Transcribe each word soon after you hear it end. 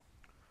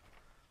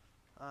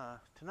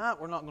Tonight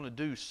we're not going to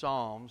do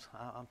Psalms.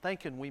 I'm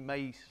thinking we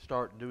may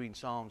start doing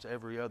Psalms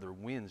every other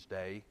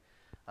Wednesday,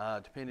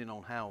 depending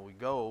on how we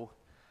go.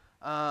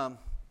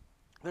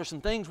 There's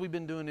some things we've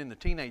been doing in the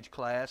teenage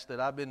class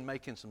that I've been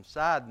making some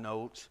side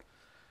notes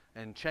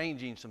and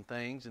changing some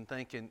things and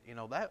thinking,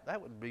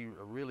 that would be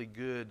a really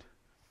good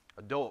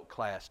adult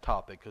class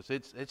topic because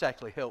it's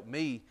actually helped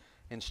me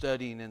in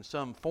studying in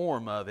some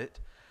form of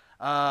it.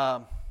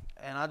 And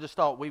I just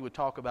thought we would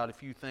talk about a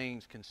few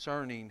things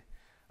concerning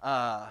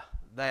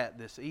that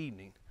this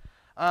evening.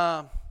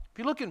 If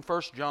you look in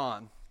 1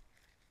 John,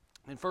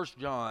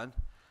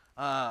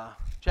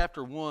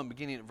 chapter 1,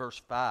 beginning at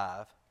verse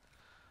 5,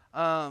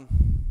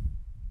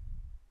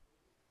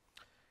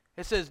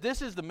 it says,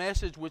 "This is the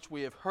message which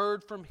we have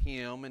heard from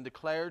Him and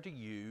declare to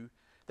you,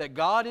 that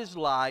God is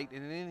light,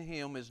 and in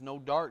Him is no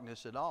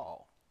darkness at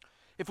all.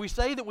 If we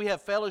say that we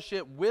have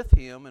fellowship with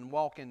Him and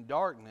walk in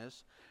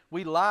darkness,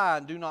 we lie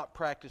and do not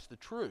practice the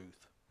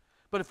truth.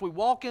 But if we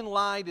walk in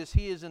light as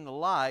He is in the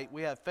light,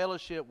 we have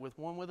fellowship with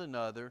one with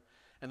another,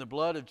 and the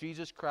blood of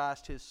Jesus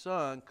Christ, His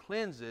Son,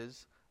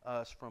 cleanses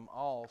us from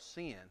all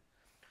sin."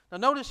 Now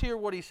notice here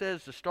what he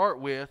says to start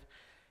with.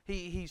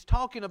 He's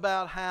talking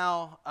about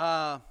how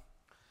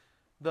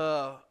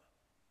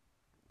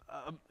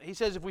he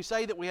says, if we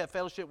say that we have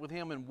fellowship with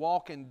Him and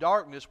walk in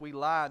darkness, we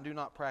lie and do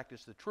not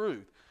practice the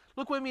truth.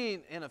 Look with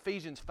me in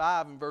Ephesians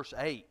 5 and verse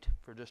 8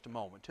 for just a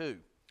moment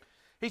too.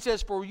 He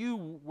says, "For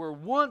you were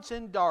once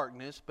in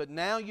darkness, but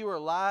now you are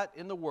light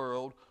in the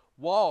world.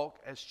 Walk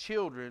as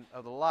children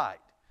of the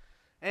light."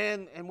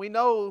 And we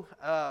know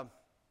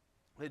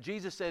that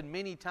Jesus said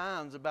many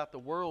times about the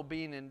world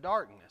being in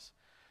darkness.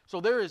 So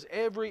there is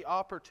every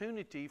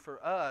opportunity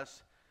for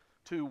us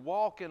to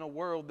walk in a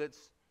world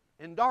that's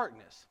in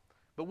darkness.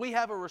 But we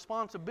have a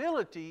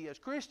responsibility as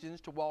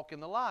Christians to walk in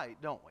the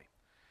light, don't we?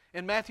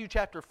 In Matthew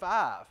chapter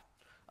 5,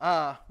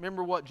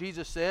 remember what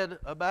Jesus said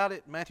about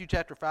it? Matthew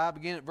chapter 5,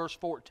 beginning at verse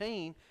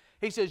 14.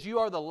 He says, "You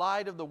are the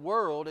light of the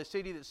world. A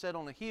city that's set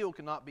on a hill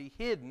cannot be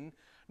hidden,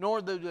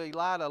 nor do they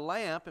light a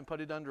lamp and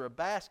put it under a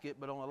basket,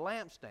 but on a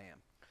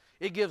lampstand.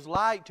 It gives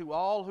light to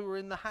all who are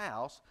in the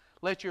house.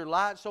 Let your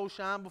light so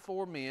shine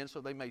before men, so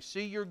they may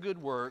see your good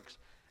works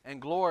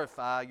and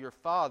glorify your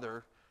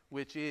Father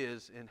which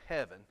is in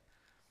heaven."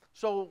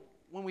 So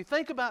when we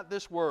think about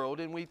this world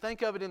and we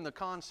think of it in the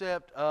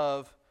concept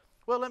of,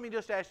 well, let me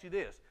just ask you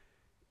this.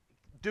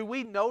 Do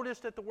we notice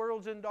that the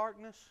world's in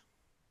darkness?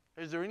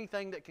 Is there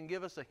anything that can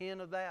give us a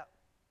hint of that?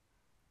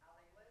 How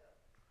they live.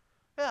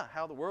 Yeah,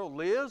 how the world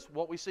lives,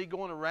 what we see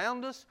going on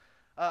around us.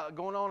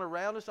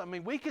 I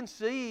mean, we can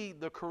see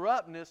the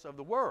corruptness of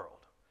the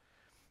world.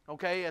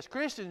 Okay, as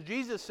Christians,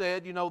 Jesus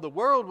said, the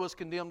world was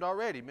condemned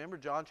already. Remember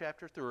John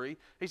chapter 3.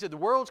 He said the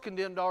world's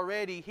condemned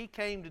already. He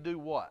came to do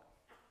what?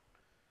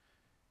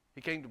 He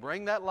came to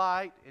bring that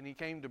light, and He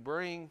came to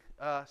bring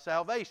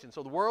salvation.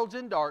 So the world's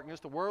in darkness,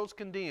 the world's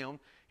condemned.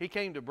 He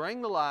came to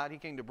bring the light, He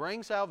came to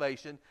bring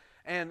salvation.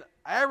 And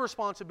our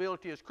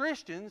responsibility as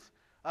Christians,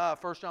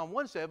 1 John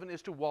 1:7,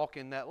 is to walk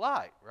in that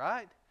light,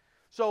 right?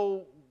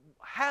 So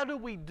how do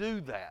we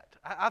do that?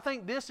 I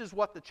think this is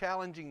what the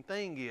challenging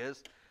thing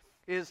is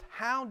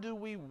how do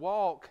we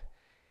walk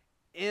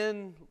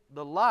in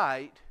the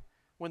light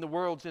when the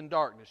world's in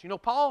darkness?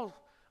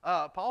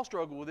 Paul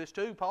struggled with this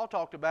too. Paul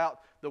talked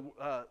about the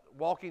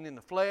walking in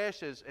the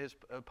flesh as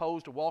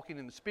opposed to walking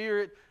in the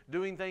Spirit,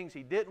 doing things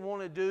he didn't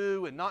want to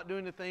do and not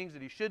doing the things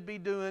that he should be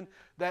doing,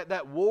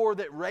 that war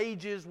that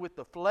rages with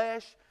the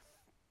flesh.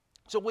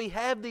 So we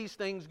have these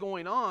things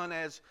going on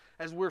as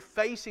we're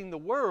facing the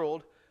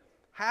world.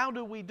 How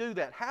do we do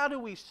that? How do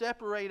we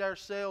separate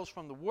ourselves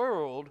from the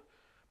world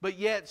but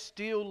yet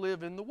still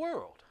live in the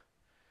world?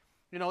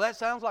 That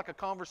sounds like a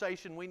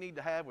conversation we need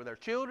to have with our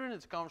children.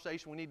 It's a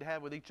conversation we need to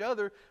have with each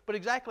other. But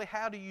exactly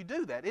how do you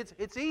do that?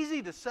 It's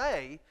easy to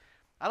say.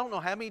 I don't know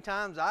how many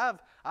times I've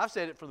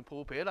said it from the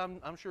pulpit.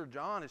 I'm sure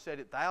John has said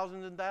it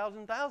thousands and thousands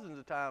and thousands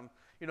of times,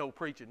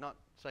 preaching. Not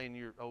saying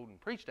you're old and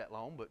preached that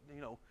long, but,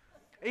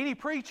 any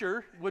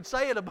preacher would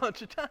say it a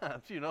bunch of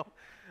times,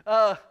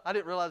 I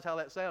didn't realize how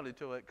that sounded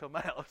until it come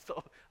out,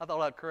 so I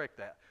thought I'd correct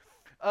that.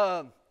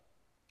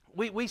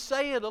 We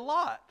say it a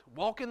lot.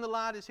 Walk in the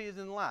light as He is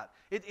in the light.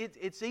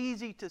 It's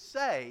easy to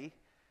say,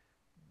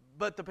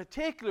 but the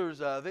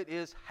particulars of it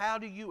is how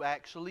do you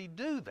actually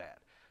do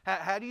that?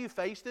 How do you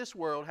face this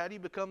world? How do you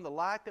become the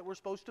light that we're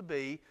supposed to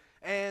be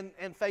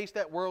and face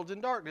that world's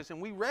in darkness?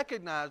 And we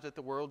recognize that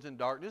the world's in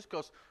darkness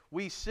because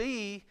we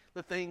see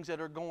the things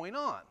that are going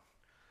on.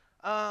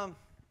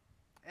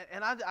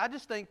 And I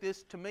just think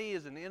this, to me,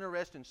 is an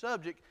interesting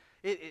subject.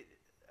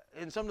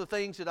 And some of the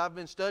things that I've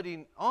been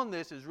studying on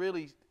this has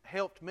really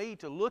helped me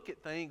to look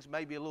at things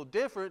maybe a little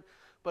different,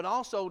 but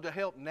also to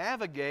help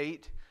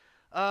navigate,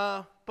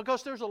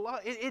 because there's a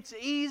lot. It's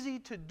easy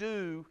to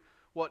do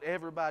what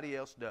everybody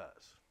else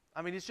does.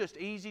 I mean, it's just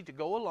easy to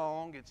go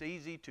along. It's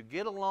easy to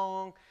get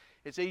along.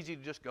 It's easy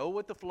to just go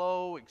with the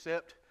flow,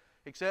 accept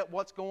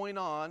what's going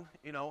on.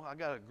 I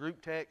got a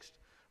group text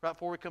right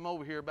before we come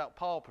over here about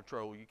Paw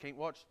Patrol. You can't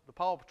watch the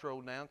Paw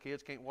Patrol now.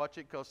 Kids can't watch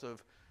it because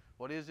of,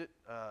 what is it?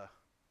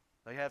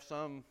 They have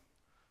some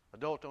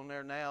adult on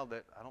there now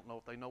that I don't know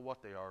if they know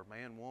what they are.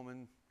 Man,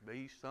 woman,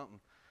 beast, something.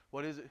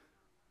 What is it?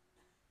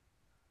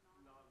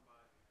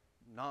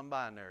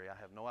 Non-binary. I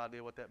have no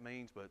idea what that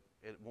means, but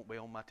it won't be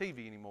on my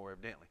TV anymore,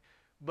 evidently.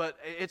 But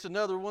it's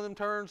another one of them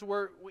terms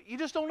where you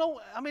just don't know.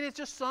 I mean, it's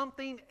just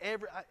something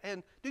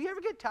and do you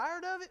ever get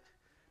tired of it?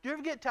 Do you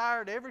ever get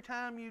tired every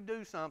time you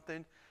do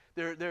something?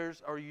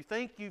 Or you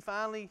think you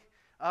finally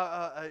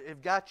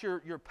have got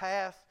your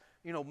path,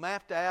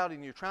 mapped out,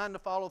 and you're trying to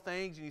follow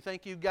things, and you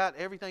think you've got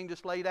everything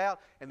just laid out,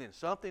 and then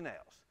something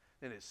else.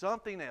 Then it's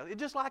something else. It's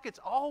just like it's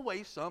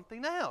always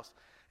something else.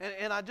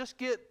 And I just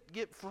get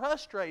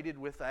frustrated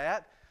with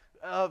that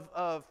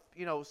of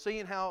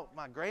seeing how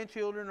my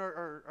grandchildren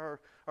are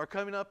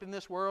coming up in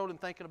this world and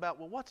thinking about,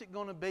 well, what's it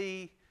going to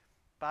be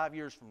 5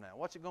 years from now?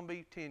 What's it going to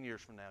be 10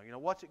 years from now?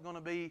 What's it going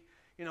to be,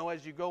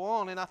 as you go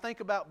on? And I think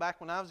about back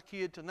when I was a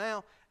kid to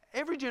now,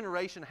 every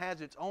generation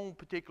has its own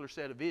particular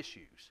set of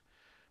issues.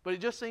 But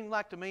it just seems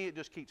like to me it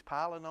just keeps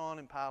piling on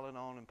and piling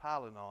on and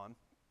piling on.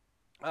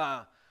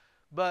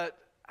 But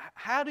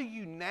how do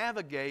you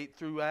navigate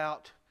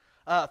throughout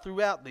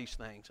these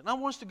things? And I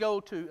want us to go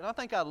to, and I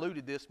think I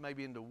alluded this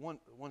maybe into one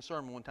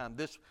sermon one time,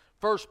 this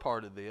first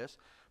part of this.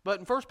 But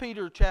in 1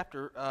 Peter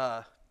chapter,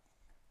 where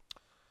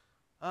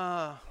do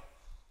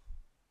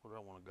I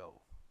want to go?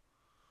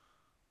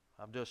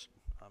 I'm just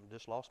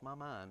lost my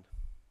mind.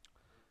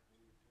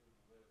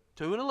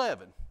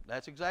 2:11.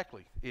 That's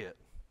exactly it.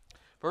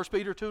 1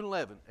 Peter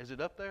 2:11. Is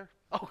it up there?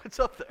 Oh, it's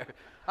up there.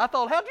 I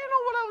thought, how do you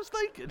know what I was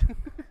thinking?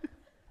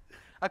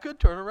 I could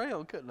turn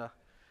around, couldn't I?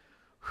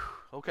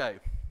 Okay,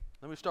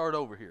 let me start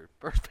over here.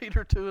 1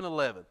 Peter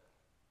 2:11.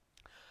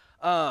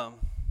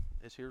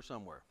 It's here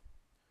somewhere.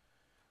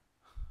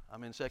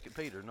 I'm in 2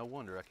 Peter. No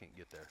wonder I can't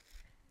get there.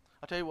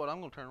 I'll tell you what, I'm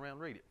going to turn around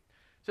and read it.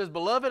 It says,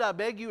 Beloved, I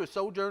beg you as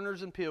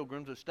sojourners and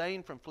pilgrims,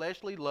 abstain from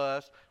fleshly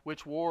lusts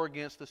which war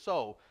against the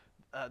soul.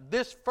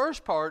 This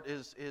first part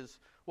is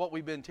what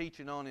we've been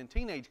teaching on in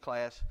teenage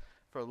class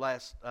for the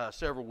last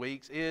several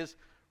weeks, is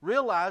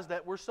realize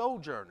that we're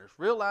sojourners.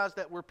 Realize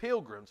that we're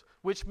pilgrims,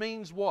 which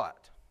means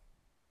what?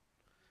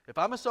 If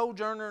I'm a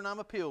sojourner and I'm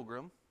a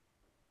pilgrim,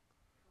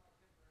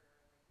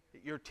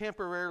 you're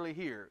temporarily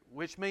here,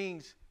 which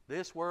means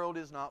this world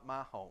is not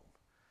my home.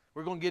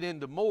 We're going to get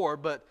into more,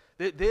 but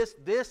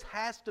this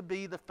has to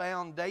be the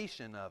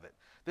foundation of it.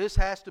 This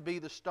has to be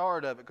the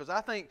start of it, because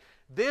I think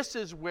this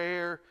is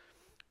where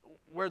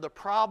the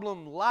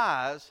problem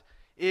lies,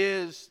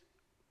 is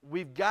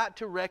we've got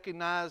to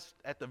recognize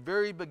at the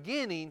very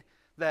beginning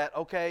that,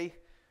 okay,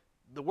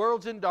 the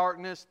world's in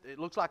darkness, it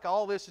looks like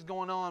all this is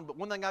going on, but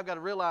one thing I've got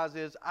to realize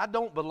is I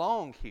don't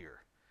belong here.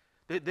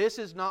 This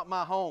is not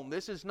my home.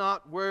 This is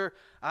not where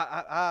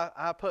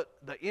I put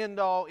the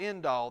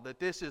end-all, that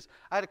this is.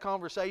 I had a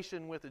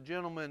conversation with a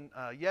gentleman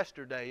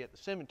yesterday at the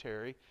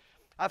cemetery.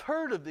 I've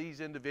heard of these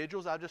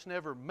individuals. I've just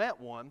never met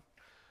one.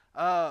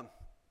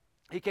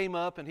 He came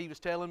up and he was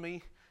telling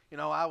me,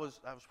 I was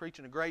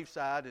preaching a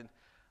graveside, and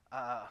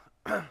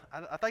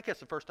I think that's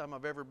the first time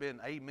I've ever been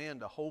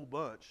amen to a whole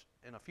bunch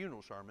in a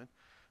funeral sermon.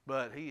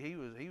 But he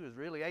was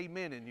really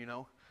amening,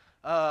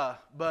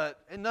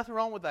 and nothing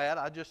wrong with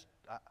that.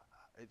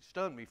 It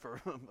stunned me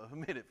for a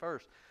minute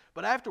first.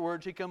 But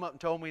afterwards, he come up and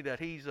told me that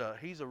he's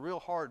a real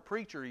hard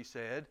preacher, he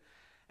said,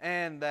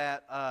 and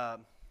that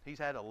he's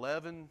had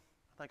 11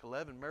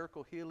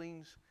 miracle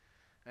healings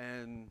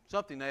and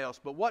something else.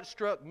 But what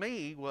struck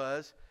me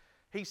was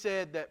he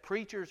said that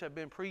preachers have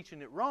been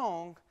preaching it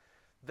wrong,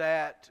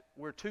 that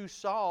we're too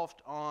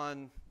soft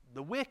on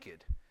the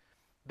wicked,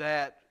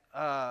 that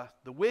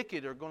the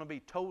wicked are going to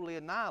be totally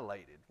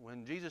annihilated.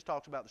 When Jesus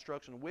talks about the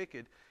destruction of the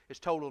wicked, it's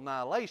total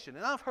annihilation.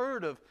 And I've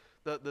heard of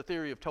the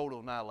theory of total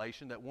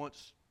annihilation, that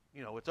once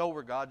it's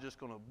over, God's just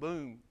going to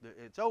boom,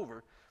 it's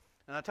over.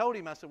 And I told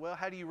him, I said, well,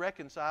 how do you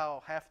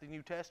reconcile half the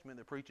New Testament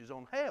that preaches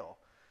on hell?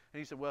 And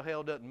he said, well,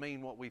 hell doesn't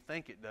mean what we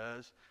think it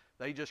does.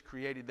 They just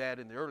created that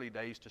in the early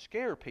days to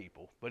scare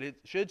people. But it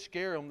should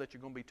scare them that you're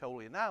going to be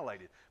totally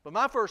annihilated. But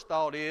my first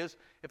thought is,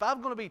 if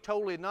I'm going to be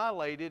totally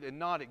annihilated and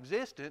not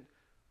existent,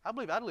 I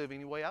believe I'd live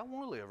any way I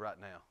want to live right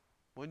now.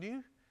 Wouldn't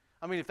you?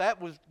 I mean, if that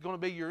was going to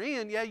be your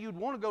end, yeah, you'd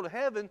want to go to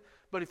heaven.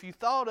 But if you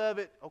thought of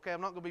it, okay, I'm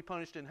not going to be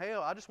punished in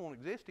hell. I just won't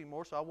exist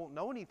anymore, so I won't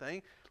know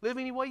anything. Live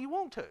any way you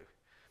want to.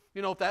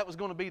 If that was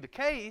going to be the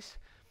case,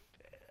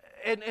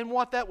 and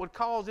what that would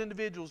cause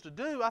individuals to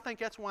do, I think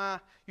that's why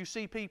you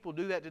see people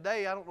do that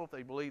today. I don't know if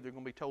they believe they're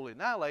going to be totally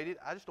annihilated.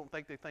 I just don't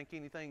think they think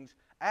anything's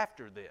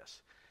after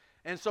this.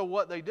 And so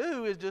what they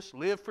do is just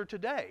live for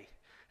today.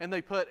 And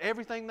they put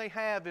everything they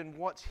have in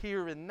what's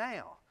here and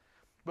now.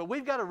 But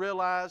we've got to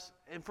realize,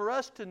 and for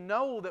us to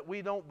know that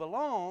we don't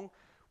belong,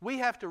 we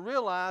have to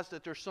realize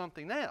that there's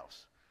something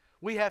else.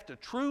 We have to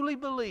truly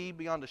believe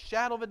beyond a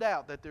shadow of a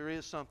doubt that there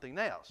is something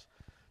else.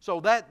 So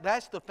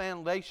that's the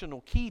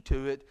foundational key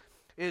to it,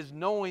 is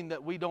knowing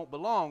that we don't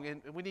belong,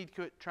 and we need to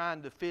quit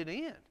trying to fit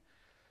in.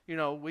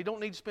 We don't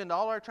need to spend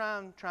all our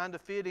time trying to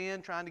fit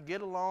in, trying to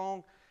get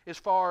along, as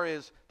far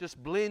as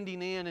just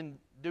blending in and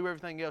do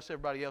everything else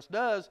everybody else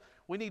does.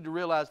 We need to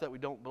realize that we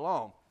don't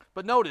belong.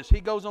 But notice,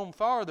 he goes on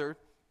farther,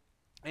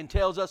 and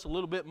tells us a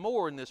little bit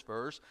more in this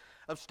verse.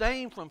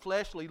 Abstain from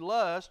fleshly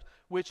lust,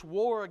 which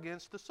war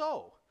against the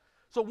soul.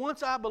 So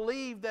once I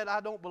believe that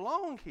I don't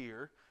belong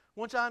here,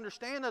 once I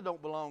understand I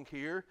don't belong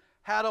here,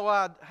 how do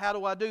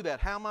I do that?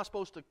 How am I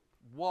supposed to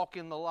walk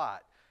in the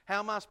light? How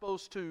am I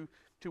supposed to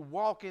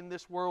walk in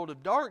this world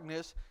of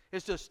darkness?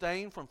 Is to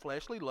abstain from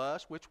fleshly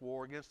lust, which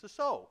war against the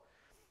soul.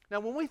 Now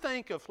when we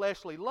think of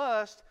fleshly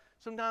lust,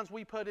 sometimes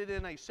we put it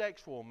in a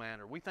sexual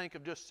manner. We think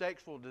of just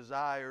sexual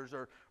desires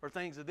or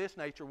things of this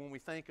nature when we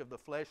think of the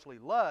fleshly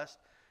lust.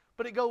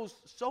 But it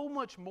goes so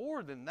much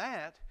more than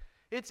that.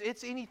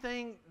 It's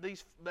anything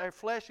their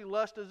fleshly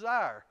lust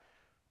desire.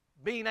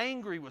 Being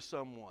angry with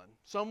someone.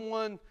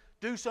 Someone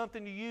do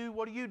something to you,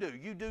 what do?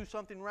 You do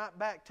something right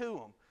back to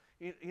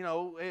them. You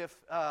know, if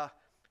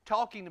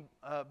talking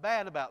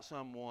bad about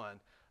someone,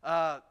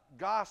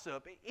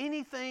 gossip,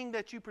 anything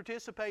that you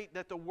participate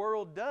that the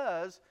world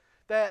does,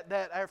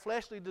 that our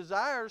fleshly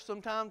desires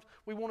sometimes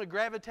we want to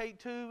gravitate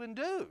to and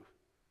do,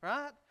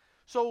 right?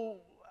 So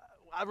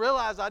I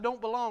realize I don't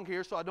belong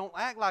here, so I don't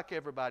act like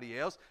everybody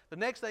else. The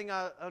next thing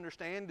I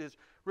understand is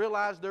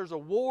realize there's a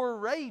war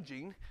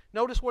raging.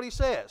 Notice what he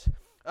says.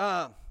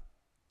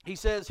 He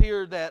says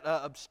here that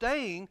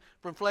abstain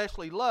from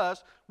fleshly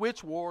lust,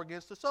 which war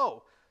against the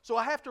soul. So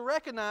I have to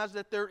recognize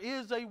that there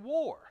is a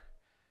war.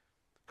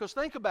 Because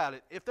think about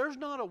it. If there's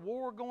not a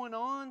war going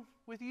on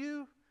with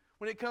you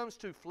when it comes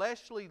to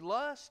fleshly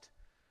lust,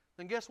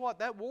 then guess what?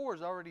 That war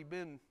has already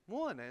been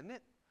won, hasn't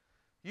it?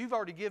 You've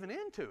already given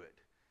in to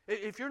it.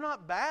 If you're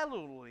not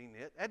battling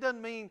it, that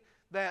doesn't mean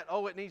that,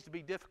 it needs to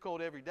be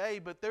difficult every day,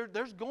 but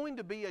there's going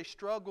to be a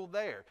struggle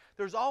there.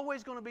 There's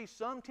always going to be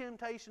some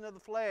temptation of the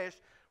flesh,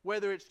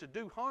 whether it's to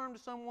do harm to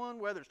someone,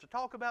 whether it's to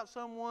talk about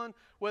someone,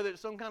 whether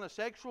it's some kind of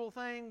sexual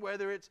thing,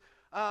 whether it's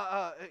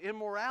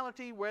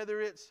immorality,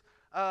 whether it's,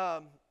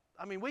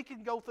 we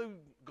can go through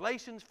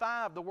Galatians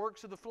 5, the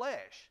works of the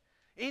flesh.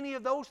 Any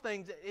of those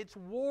things, it's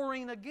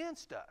warring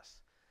against us.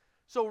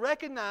 So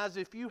recognize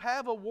if you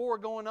have a war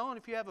going on,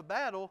 if you have a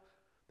battle,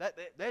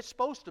 that's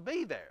supposed to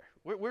be there.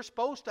 We're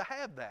supposed to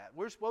have that.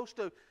 We're supposed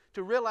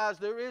to realize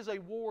there is a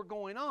war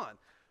going on.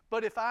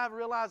 But if I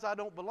realize I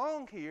don't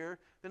belong here,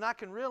 then I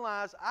can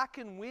realize I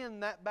can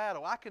win that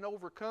battle. I can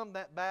overcome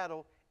that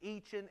battle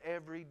each and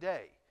every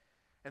day.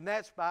 And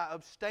that's by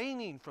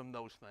abstaining from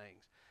those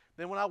things.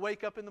 Then when I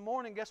wake up in the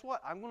morning, guess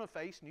what? I'm going to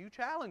face new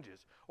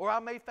challenges. Or I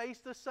may face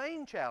the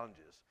same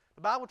challenges.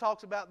 The Bible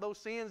talks about those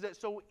sins that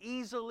so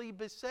easily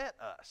beset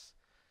us.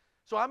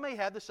 So I may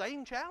have the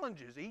same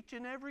challenges each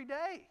and every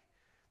day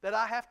that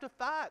I have to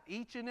fight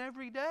each and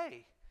every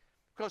day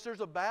because there's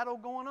a battle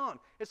going on.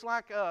 It's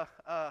like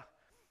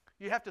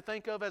you have to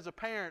think of as a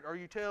parent, or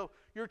you tell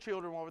your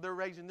children while they're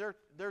raising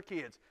their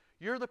kids,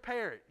 you're the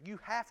parent. You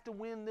have to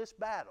win this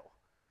battle.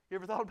 You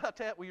ever thought about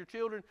that with your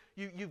children?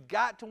 You've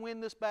got to win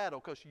this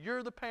battle because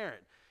you're the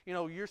parent. You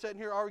know, you're sitting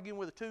here arguing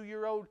with a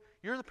 2-year-old.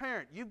 You're the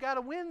parent. You've got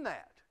to win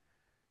that.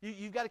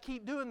 You've got to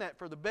keep doing that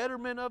for the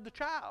betterment of the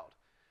child.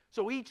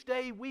 So each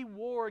day we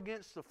war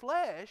against the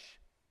flesh,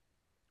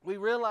 we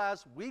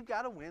realize we've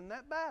got to win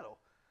that battle.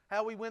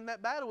 How we win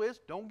that battle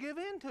is don't give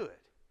in to it.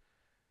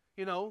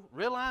 You know,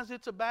 realize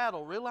it's a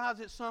battle.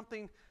 Realize it's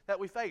something that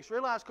we face.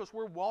 Realize because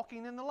we're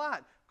walking in the light.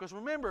 Because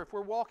remember, if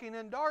we're walking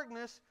in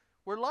darkness,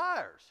 we're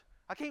liars.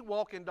 I can't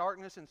walk in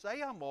darkness and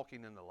say I'm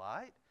walking in the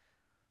light,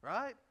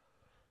 right?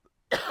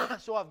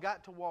 So I've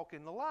got to walk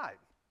in the light.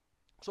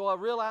 So I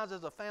realize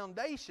as a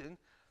foundation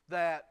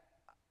that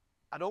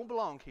I don't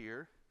belong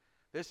here.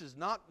 This is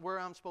not where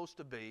I'm supposed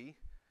to be.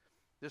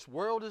 This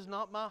world is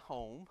not my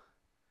home.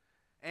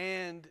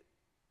 And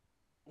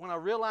when I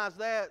realize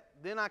that,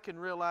 then I can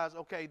realize,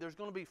 okay, there's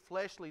going to be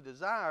fleshly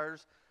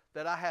desires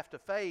that I have to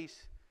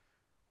face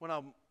when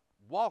I'm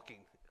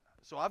walking.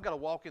 So I've got to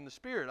walk in the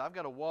Spirit. I've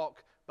got to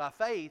walk by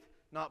faith,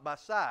 not by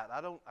sight. I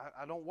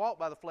don't walk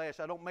by the flesh.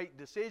 I don't make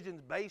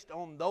decisions based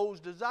on those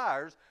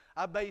desires.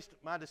 I based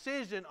my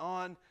decision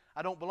on,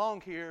 I don't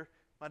belong here,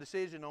 my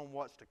decision on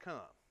what's to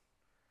come.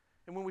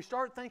 And when we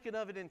start thinking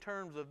of it in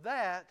terms of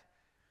that,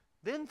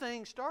 then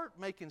things start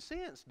making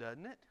sense,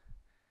 doesn't it?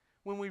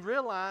 When we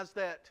realize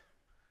that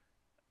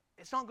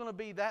it's not going to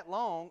be that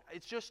long,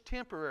 it's just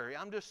temporary.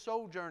 I'm just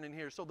sojourning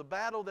here. So the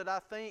battle that I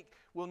think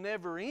will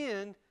never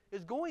end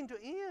is going to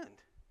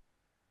end.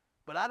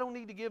 But I don't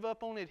need to give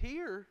up on it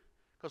here,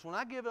 because when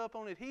I give up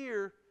on it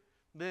here,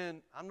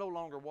 then I'm no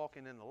longer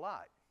walking in the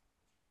light.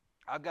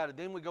 I've got it.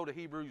 Then we go to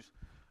Hebrews.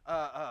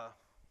 I've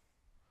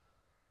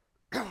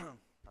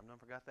done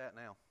forgot that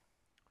now.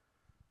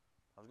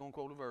 I was going to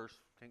quote a verse.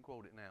 Can't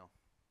quote it now.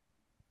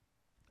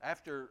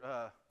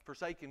 After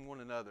forsaking one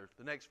another,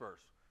 the next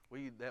verse,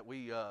 we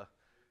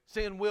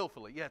sin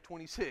willfully. Yeah,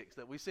 26.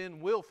 That we sin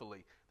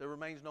willfully. There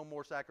remains no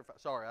more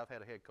sacrifice. Sorry, I've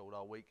had a head cold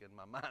all week and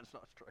my mind's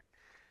not straight.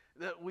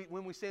 That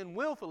when we sin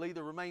willfully,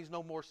 there remains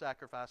no more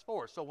sacrifice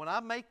for us. So when I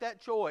make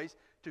that choice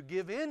to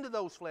give in to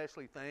those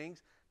fleshly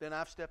things, then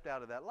I've stepped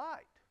out of that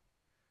light.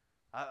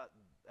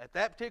 At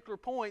that particular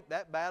point,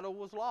 that battle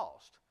was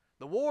lost.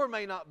 The war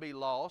may not be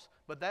lost,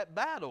 but that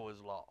battle is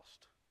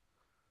lost.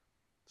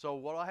 So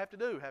what do I have to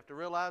do? I have to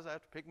realize I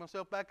have to pick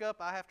myself back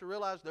up. I have to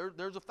realize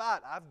there's a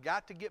fight. I've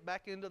got to get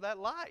back into that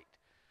light.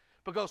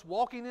 Because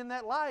walking in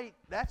that light,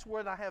 that's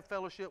when I have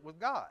fellowship with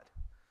God.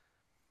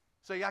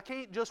 See, I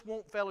can't just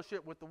want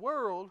fellowship with the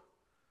world.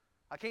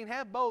 I can't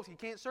have both. You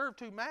can't serve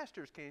two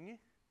masters, can you?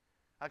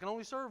 I can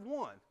only serve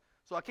one.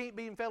 So I can't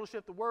be in fellowship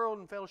with the world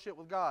and fellowship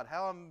with God.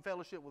 How I'm in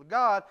fellowship with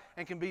God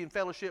and can be in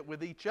fellowship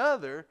with each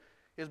other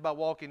is by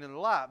walking in the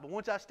light. But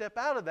once I step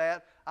out of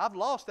that, I've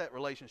lost that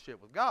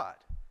relationship with God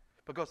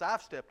because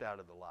I've stepped out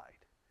of the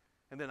light.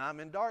 And then I'm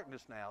in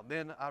darkness now.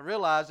 Then I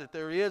realize that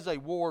there is a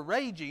war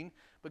raging,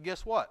 but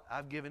guess what?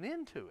 I've given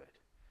in to it.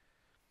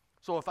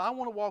 So if I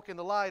want to walk in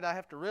the light, I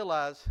have to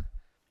realize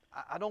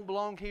I don't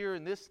belong here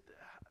in this,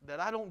 that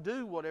I don't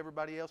do what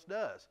everybody else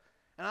does.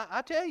 And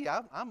I tell you,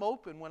 I'm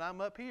open when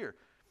I'm up here.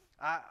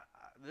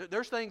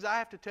 There's things I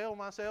have to tell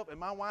myself, and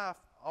my wife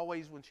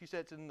always, when she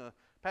sits in the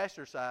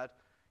pastor's side,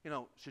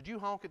 should you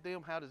honk at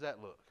them? How does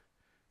that look?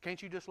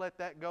 Can't you just let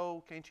that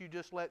go? Can't you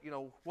just let,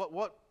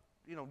 what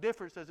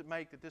difference does it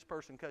make that this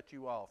person cut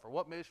you off? Or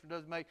what difference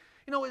does it make?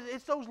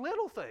 It's those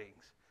little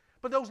things.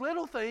 But those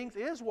little things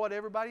is what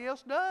everybody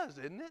else does,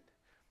 isn't it?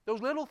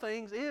 Those little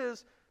things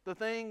is the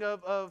thing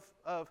of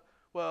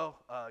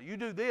you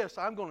do this,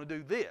 I'm going to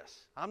do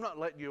this. I'm not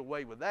letting you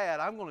away with that.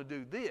 I'm going to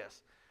do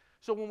this.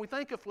 So when we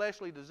think of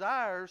fleshly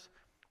desires,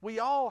 we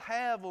all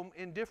have them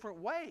in different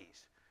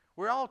ways.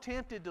 We're all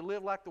tempted to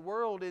live like the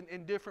world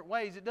in different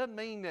ways. It doesn't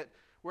mean that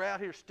we're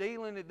out here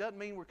stealing. It doesn't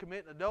mean we're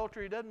committing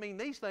adultery. It doesn't mean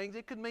these things.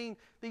 It could mean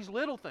these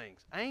little things.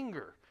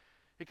 Anger.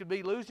 It could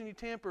be losing your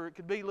temper. It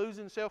could be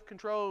losing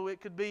self-control.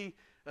 It could be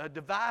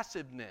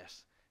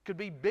divisiveness. It could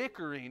be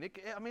bickering.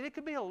 It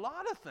could be a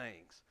lot of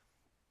things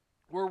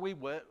where we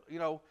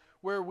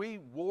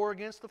war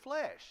against the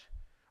flesh.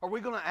 Are we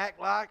going to act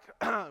like,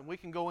 we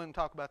can go in and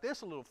talk about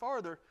this a little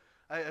farther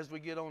as we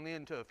get on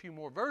into a few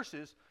more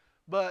verses,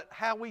 but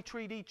how we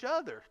treat each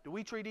other. Do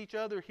we treat each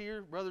other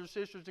here, brothers and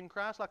sisters in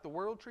Christ, like the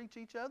world treats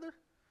each other?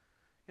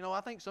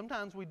 I think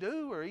sometimes we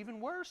do, or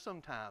even worse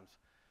sometimes,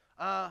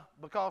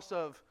 because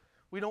of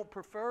we don't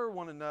prefer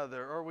one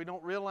another, or we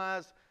don't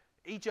realize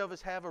each of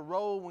us have a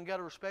role. We've got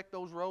to respect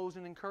those roles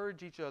and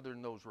encourage each other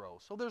in those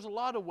roles. So there's a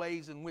lot of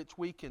ways in which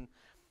we can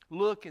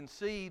look and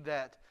see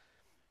that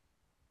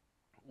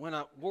when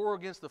I war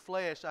against the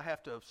flesh, I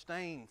have to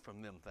abstain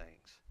from them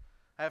things.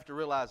 I have to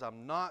realize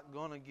I'm not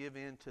going to give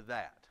in to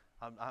that.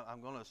 I'm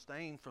going to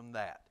abstain from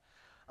that.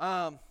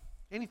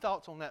 Any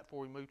thoughts on that before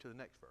we move to the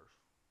next verse?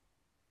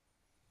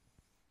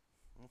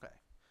 Okay.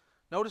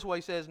 Notice what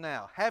he says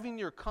now. Having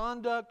your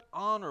conduct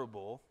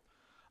honorable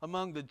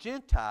among the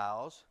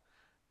Gentiles,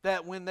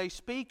 that when they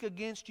speak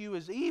against you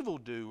as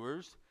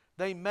evildoers,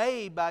 they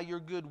may, by your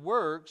good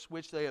works,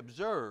 which they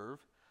observe,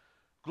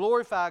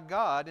 glorify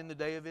God in the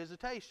day of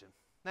visitation.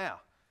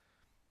 Now,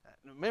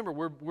 remember,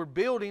 we're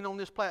building on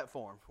this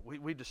platform.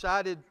 We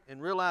decided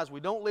and realized we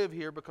don't live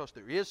here because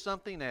there is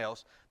something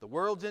else. The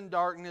world's in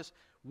darkness.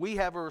 We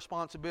have a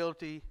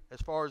responsibility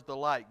as far as the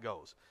light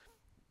goes.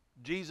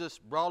 Jesus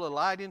brought a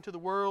light into the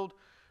world.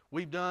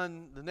 We've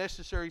done the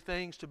necessary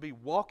things to be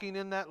walking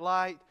in that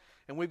light,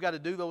 and we've got to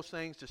do those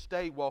things to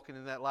stay walking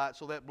in that light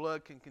so that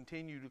blood can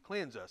continue to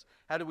cleanse us.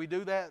 How do we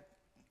do that?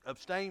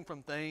 Abstain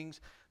from things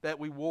that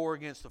we war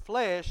against the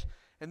flesh.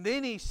 And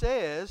then he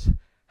says,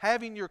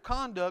 having your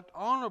conduct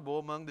honorable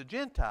among the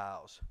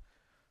Gentiles.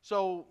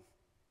 So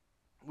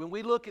when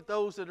we look at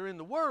those that are in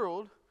the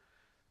world,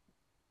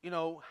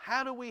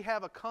 how do we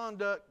have a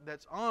conduct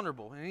that's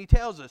honorable? And he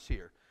tells us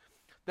here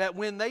that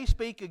when they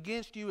speak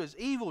against you as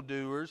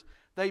evildoers,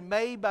 they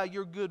may by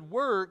your good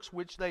works,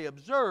 which they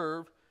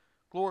observe,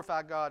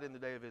 glorify God in the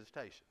day of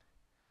visitation.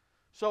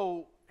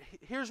 So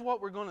here's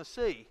what we're going to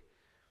see.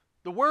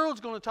 The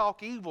world's going to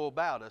talk evil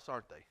about us,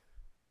 aren't they?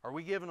 Are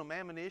we giving them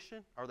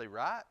ammunition? Are they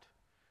right?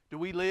 Do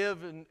we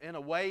live in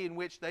a way in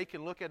which they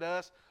can look at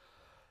us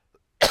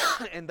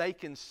and they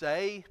can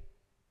say,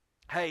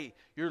 hey,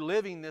 you're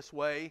living this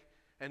way,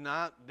 and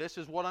this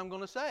is what I'm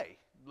going to say.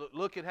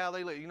 Look at how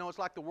they live. It's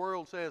like the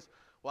world says,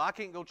 well, I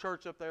can't go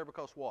church up there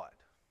because what?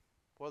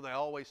 What do they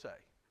always say?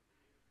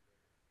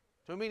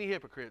 Too many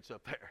hypocrites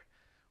up there.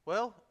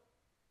 Well,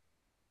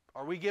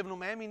 are we giving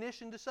them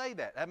ammunition to say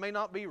that? That may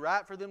not be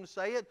right for them to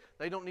say it.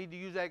 They don't need to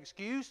use that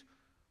excuse.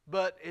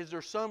 But is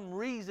there some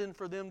reason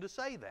for them to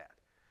say that?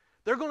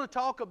 They're going to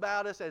talk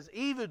about us as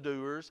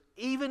evildoers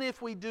even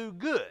if we do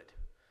good.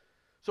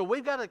 So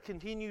we've got to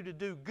continue to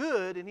do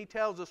good, and he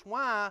tells us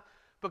why.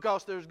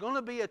 Because there's going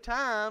to be a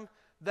time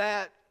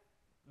that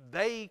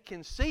they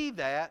can see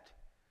that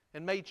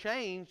and may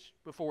change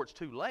before it's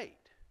too late.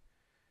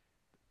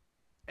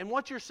 And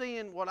what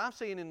I'm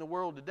seeing in the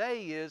world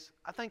today is,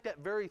 I think that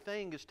very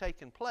thing is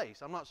taking place.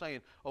 I'm not saying,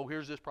 oh,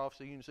 here's this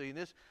prophecy, you can see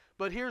this.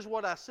 But here's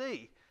what I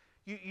see.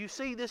 You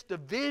see this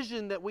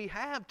division that we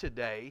have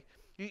today.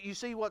 You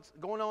see what's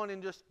going on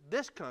in just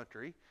this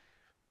country.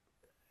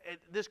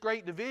 This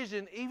great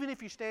division, even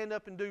if you stand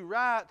up and do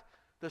right,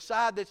 the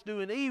side that's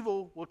doing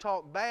evil will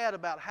talk bad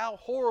about how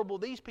horrible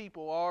these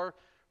people are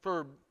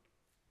for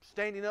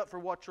standing up for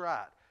what's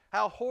right.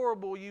 how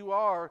horrible you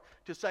are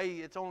to say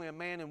it's only a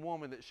man and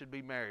woman that should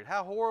be married.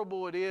 How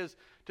horrible it is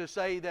to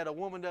say that a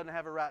woman doesn't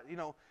have a right,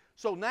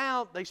 So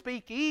now they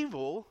speak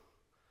evil,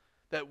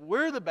 that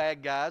we're the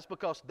bad guys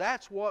because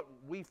that's what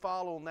we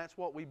follow and that's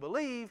what we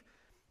believe.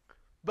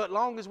 But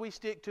long as we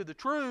stick to the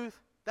truth,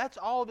 that's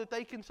all that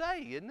they can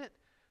say, isn't it?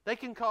 They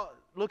can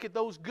look at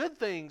those good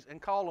things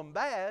and call them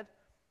bad.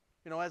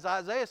 As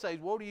Isaiah says,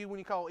 woe to you when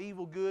you call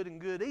evil good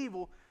and good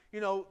evil.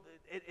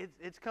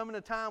 It's coming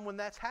a time when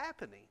that's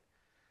happening.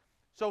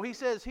 So he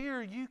says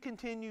here, you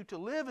continue to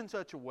live in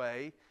such a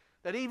way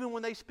that even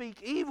when they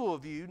speak evil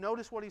of you,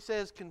 notice what he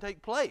says can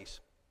take place.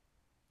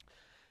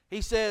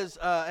 He says,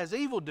 as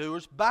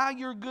evildoers, by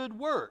your good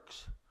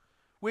works,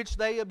 which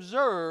they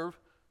observe,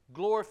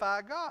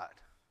 glorify God.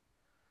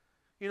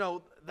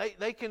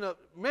 They can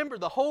remember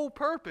the whole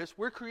purpose.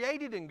 We're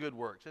created in good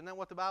works. Isn't that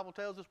what the Bible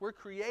tells us? We're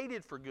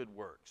created for good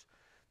works.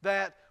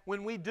 That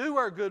when we do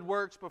our good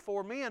works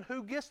before men,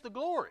 who gets the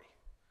glory?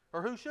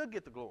 Or who should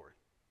get the glory?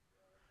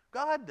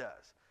 God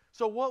does.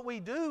 So what we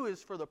do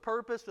is for the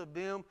purpose of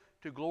them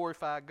to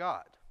glorify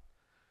God.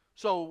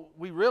 So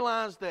we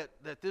realize that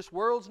this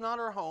world's not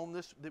our home,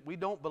 that we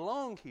don't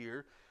belong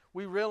here.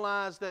 We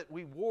realize that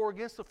we war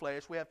against the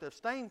flesh. We have to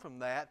abstain from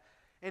that.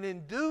 And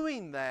in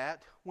doing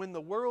that, when the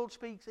world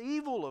speaks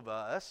evil of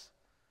us,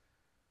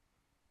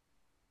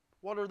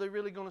 what are they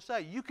really going to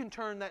say? You can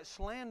turn that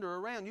slander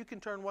around. You can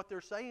turn what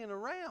they're saying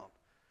around.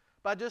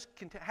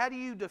 How do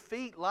you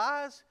defeat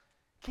lies?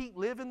 Keep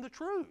living the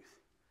truth.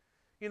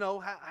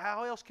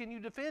 How else can you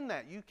defend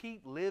that? You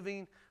keep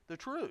living the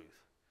truth.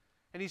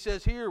 And he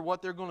says here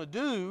what they're going to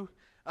do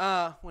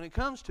when it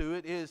comes to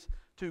it is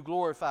to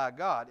glorify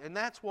God. And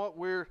that's what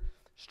we're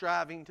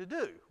striving to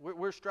do.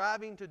 We're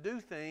striving to do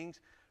things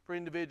for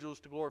individuals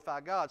to glorify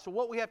God. So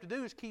what we have to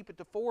do is keep at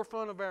the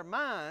forefront of our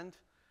mind,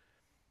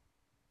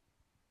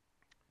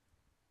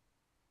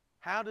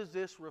 how does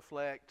this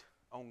reflect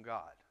on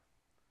God?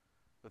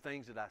 The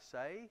things that I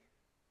say,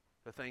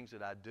 the things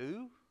that I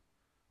do,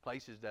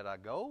 places that I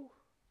go.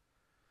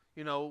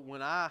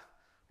 When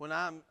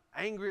I'm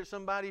angry at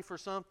somebody for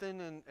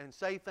something and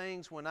say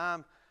things, when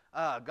I'm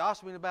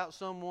gossiping about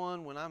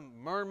someone, when I'm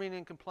murmuring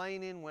and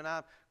complaining, when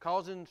I'm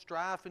causing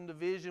strife and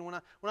division,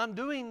 when I'm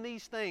doing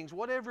these things,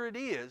 whatever it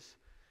is,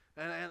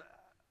 and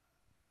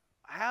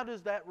how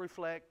does that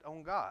reflect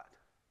on God?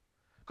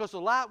 Because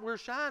the light we're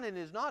shining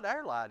is not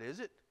our light, is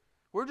it?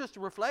 We're just a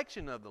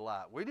reflection of the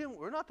light.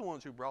 We're not the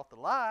ones who brought the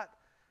light.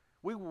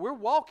 We're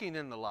walking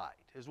in the light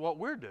is what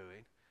we're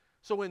doing.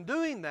 So in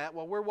doing that,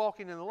 while we're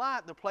walking in the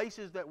light, the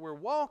places that we're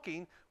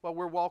walking, while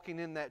we're walking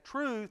in that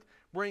truth,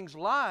 brings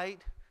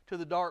light to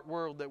the dark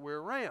world that we're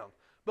around.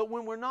 But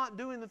when we're not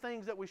doing the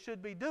things that we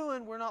should be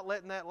doing, we're not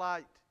letting that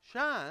light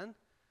shine.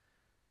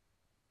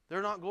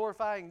 They're not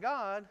glorifying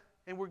God,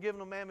 and we're giving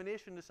them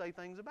ammunition to say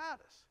things about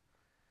us.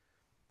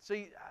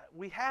 See,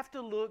 we have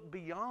to look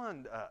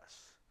beyond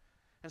us.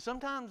 And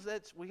sometimes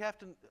we have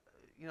to,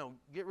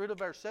 get rid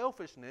of our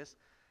selfishness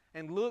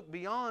and look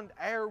beyond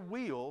our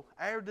will,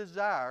 our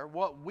desire,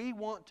 what we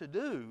want to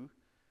do.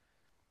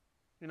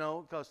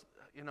 Because,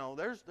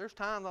 there's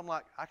times I'm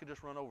like, I could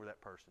just run over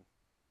that person.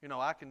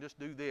 I can just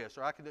do this,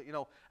 or I can do,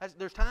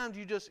 there's times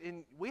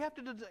we have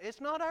to do, it's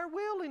not our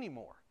will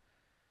anymore.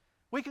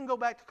 We can go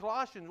back to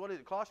Colossians,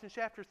 Colossians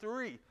chapter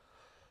 3,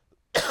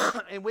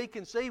 and we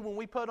can see when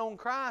we put on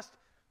Christ,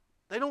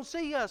 they don't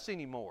see us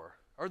anymore,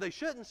 or they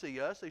shouldn't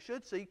see us, they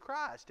should see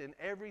Christ in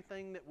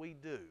everything that we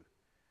do.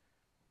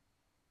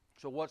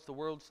 So what's the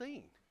world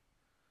seeing?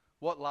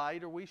 What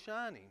light are we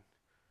shining?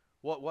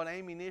 What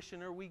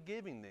ammunition are we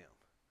giving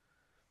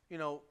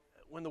them?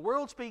 When the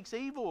world speaks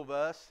evil of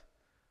us,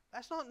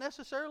 that's not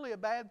necessarily a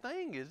bad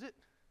thing, is it?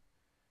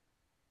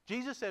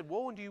 Jesus said,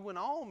 woe unto you when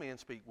all men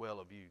speak well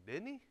of you,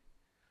 didn't he?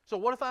 So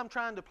what if I'm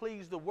trying to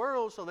please the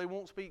world so they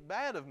won't speak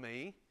bad of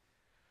me?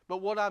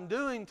 But what I'm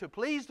doing to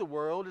please the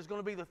world is going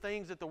to be the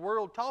things that the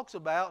world talks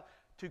about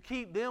to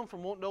keep them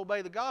from wanting to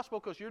obey the gospel,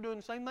 because you're doing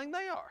the same thing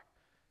they are.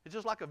 It's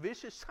just like a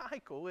vicious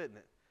cycle, isn't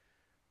it?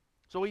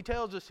 So he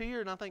tells us here,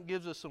 and I think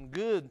gives us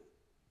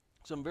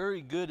some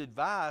very good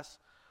advice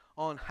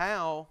on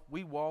how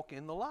we walk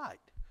in the light,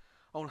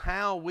 on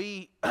how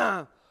we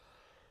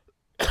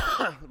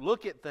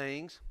look at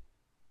things,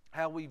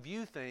 how we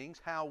view things,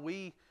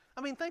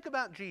 think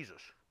about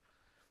Jesus.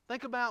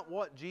 Think about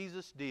what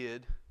Jesus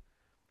did,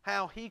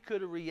 how he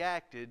could have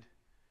reacted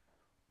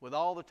with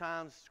all the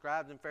times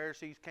scribes and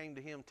Pharisees came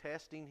to him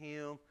testing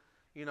him,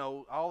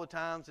 all the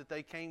times that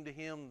they came to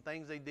him,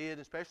 things they did,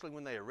 especially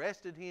when they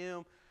arrested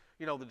him.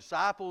 The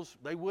disciples,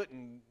 they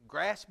wouldn't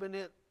grasping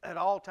it at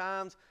all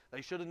times.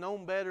 They should have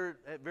known better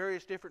at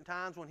various different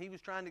times when he was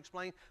trying to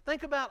explain.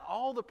 Think about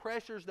all the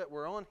pressures that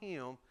were on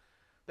him,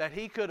 that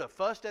he could have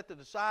fussed at the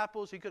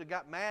disciples. He could have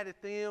got mad at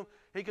them.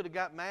 He could have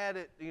got mad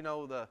at,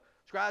 the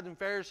scribes and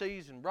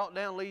Pharisees and brought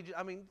down legion.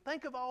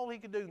 Think of all he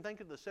could do, and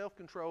think of the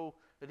self-control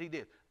that he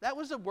did. That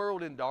was a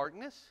world in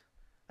darkness.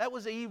 That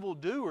was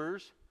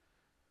evildoers.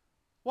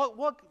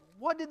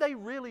 What did they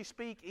really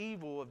speak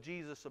evil of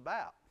Jesus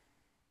about?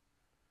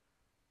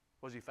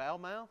 Was he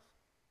foul-mouthed?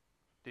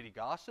 Did he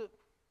gossip?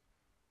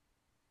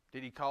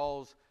 Did he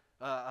cause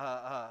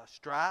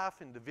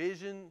strife and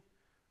division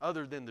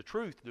other than the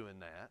truth doing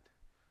that?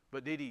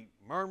 But did he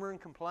murmur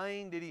and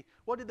complain?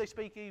 What did they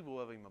speak evil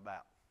of him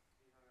about?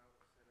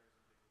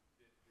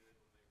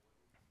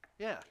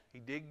 Yeah, he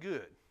did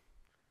good.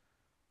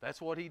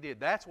 That's what he did.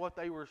 That's what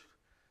they were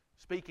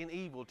speaking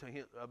evil to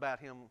him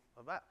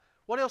about.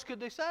 What else could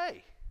they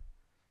say?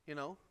 You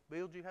know,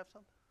 Bill, do you have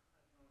something?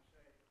 I was going to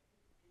say,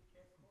 he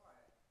kept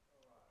quiet a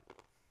lot.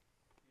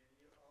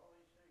 All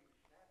these things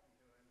happened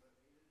to him, but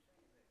he didn't say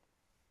anything.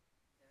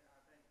 And I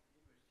think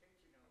he was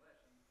teaching a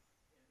lesson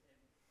in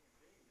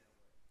being that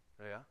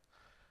way. Yeah.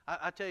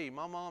 I tell you,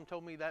 my mom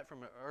told me that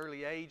from an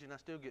early age, and I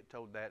still get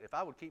told that. If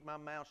I would keep my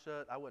mouth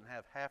shut, I wouldn't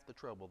have half the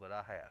trouble that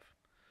I have.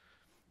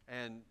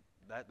 And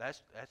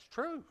that's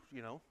true,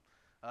 you know.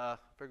 I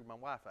figured my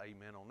wife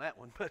amen on that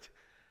one. But,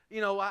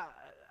 you know,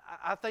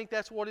 I think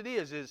that's what it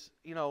is,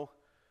 you know,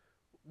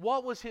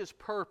 what was his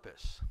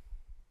purpose?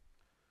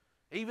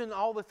 Even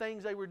all the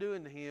things they were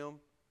doing to him,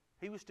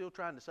 he was still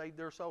trying to save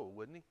their soul,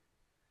 wasn't he?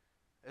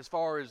 As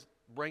far as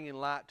bringing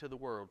light to the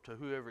world, to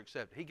whoever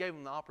accepted. He gave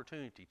them the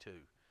opportunity to.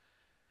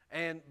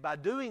 And by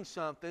doing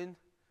something,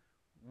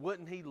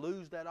 wouldn't he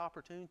lose that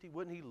opportunity?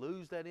 Wouldn't he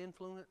lose that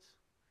influence?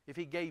 If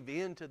he gave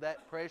in to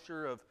that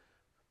pressure of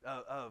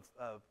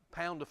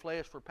pound of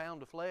flesh for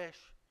pound of flesh,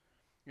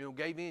 you know,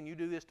 gave in, you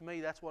do this to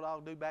me, that's what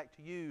I'll do back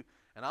to you.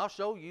 And I'll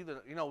show you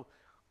that, you know,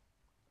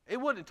 it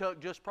wouldn't have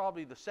took just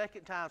probably the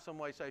second time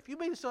somebody say, if you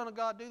be the Son of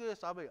God, do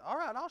this. I'll be, all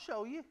right, I'll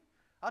show you.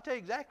 I'll tell you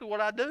exactly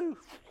what I do.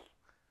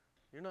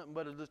 You're nothing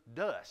but just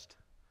dust.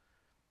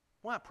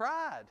 Why,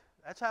 pride.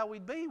 That's how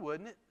we'd be,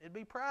 wouldn't it? It'd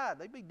be pride.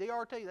 They'd be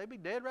DRT. They'd be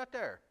dead right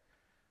there.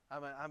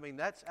 I mean,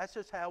 that's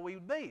just how we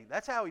would be.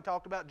 That's how he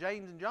talked about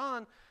James and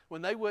John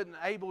when they wasn't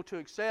able to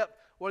accept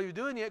what he was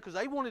doing yet because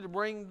they wanted to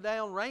bring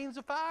down rains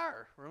of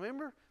fire.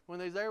 Remember when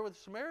they was there with the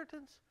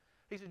Samaritans?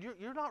 He said,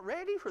 "You're not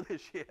ready for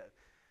this yet.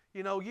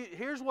 You know,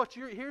 here's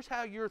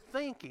how you're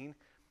thinking,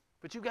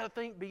 but you've got to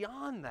think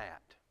beyond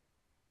that.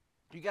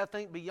 You got to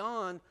think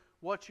beyond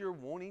what you're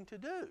wanting to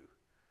do."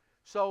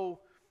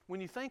 So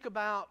when you think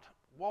about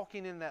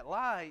walking in that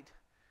light,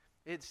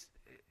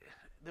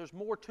 there's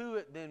more to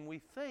it than we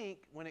think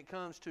when it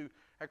comes to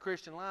our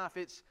Christian life.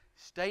 It's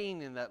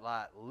staying in that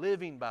light,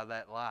 living by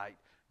that light,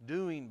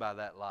 doing by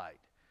that light,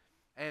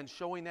 and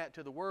showing that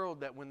to the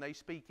world that when they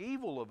speak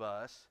evil of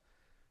us,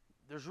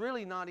 there's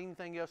really not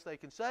anything else they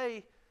can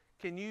say.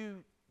 Can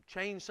you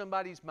change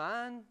somebody's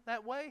mind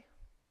that way?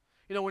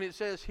 You know, when it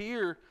says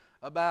here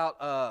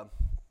about,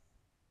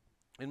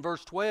 in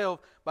verse 12,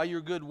 by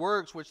your good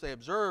works which they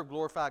observe,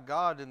 glorify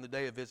God in the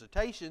day of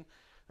visitation,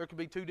 there could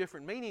be two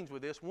different meanings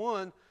with this.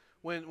 One,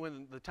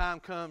 when the time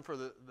comes for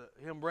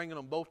him bringing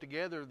them both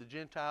together, the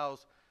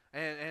Gentiles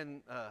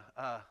and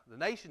the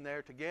nation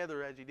there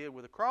together as he did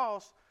with the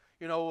cross,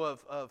 you know,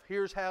 of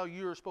here's how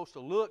you're supposed to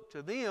look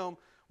to them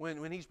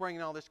when he's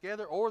bringing all this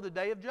together, or the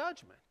day of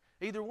judgment.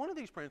 Either one of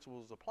these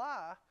principles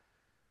apply,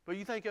 but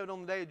you think of it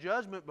on the day of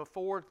judgment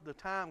before the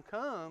time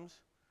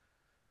comes,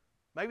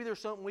 maybe there's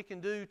something we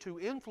can do to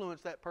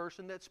influence that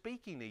person that's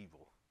speaking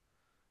evil.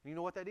 And you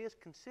know what that is?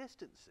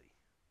 Consistency.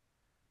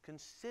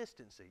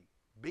 Consistency.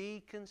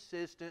 Be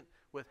consistent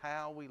with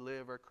how we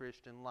live our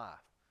Christian life.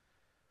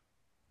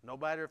 No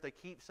matter if they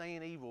keep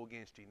saying evil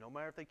against you, no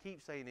matter if they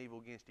keep saying evil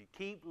against you,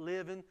 keep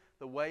living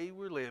the way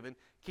we're living,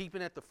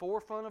 keeping at the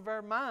forefront of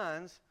our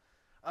minds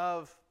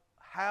of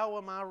how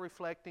am I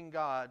reflecting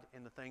God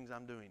in the things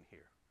I'm doing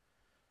here.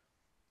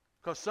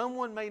 Because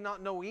someone may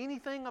not know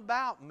anything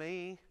about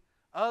me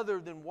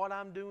other than what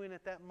I'm doing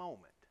at that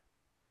moment.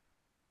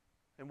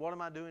 And what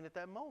am I doing at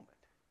that moment?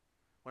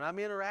 When I'm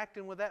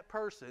interacting with that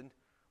person,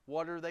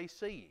 what are they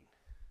seeing?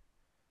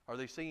 Are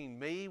they seeing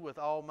me with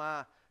all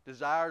my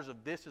desires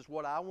of this is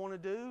what I want to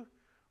do?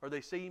 Or are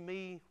they seeing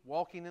me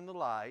walking in the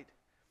light,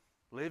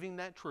 living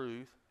that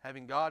truth,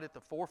 having God at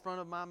the forefront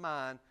of my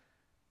mind,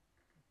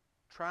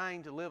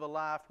 trying to live a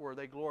life where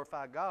they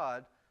glorify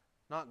God,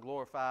 not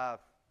glorify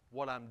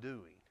what I'm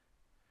doing,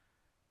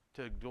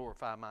 to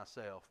glorify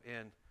myself?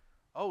 And,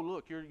 oh,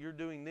 look, you're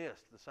doing this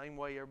the same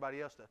way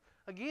everybody else does.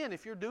 Again,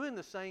 if you're doing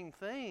the same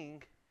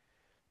thing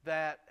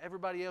that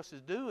everybody else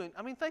is doing,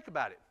 I mean, think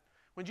about it.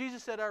 When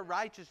Jesus said our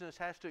righteousness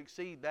has to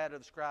exceed that of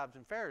the scribes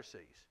and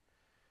Pharisees,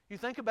 you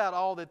think about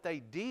all that they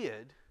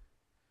did.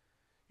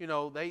 You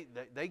know, they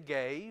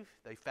gave,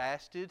 they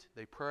fasted,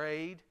 they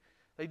prayed,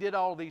 they did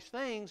all these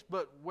things,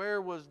 but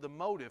where was the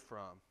motive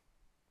from?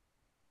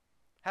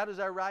 How does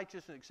our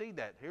righteousness exceed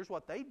that? Here's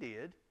what they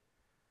did.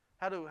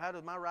 How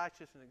does my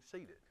righteousness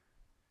exceed it?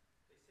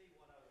 They see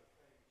one other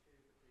thing too,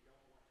 but they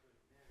don't want to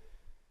admit it.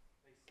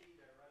 They see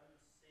their own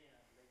sin,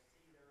 they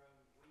see their own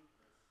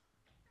weakness,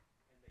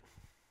 and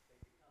they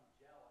become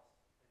jealous,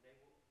 and they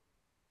will,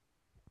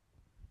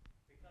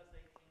 because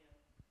they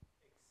can't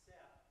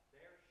accept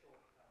their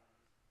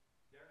shortcomings,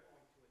 they're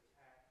going to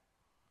attack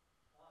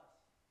us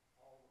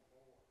all the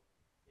more.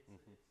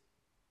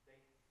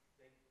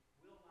 They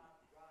will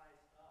not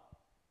rise up.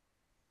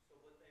 So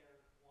what they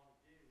want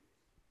to do is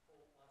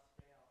pull us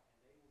down, and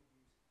they will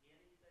use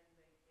anything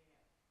they can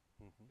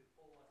to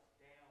pull us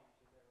down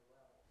to their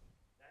level.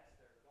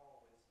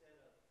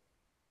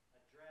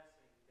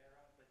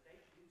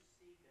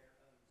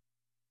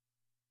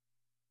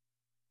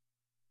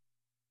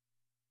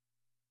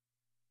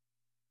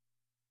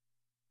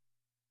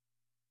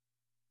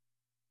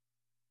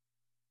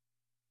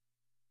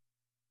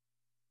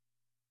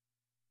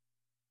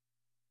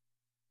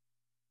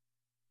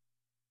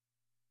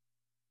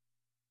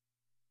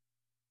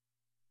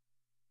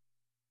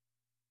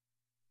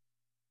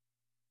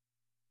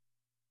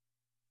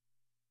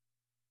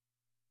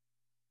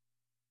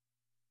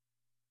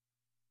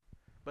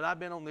 But I've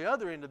been on the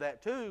other end of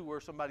that too, where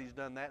somebody's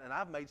done that, and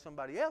I've made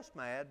somebody else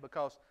mad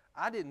because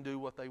I didn't do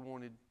what they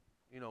wanted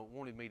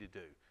me to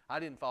do. I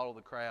didn't follow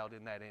the crowd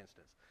in that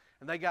instance.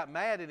 And they got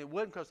mad, and it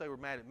wasn't because they were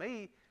mad at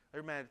me. They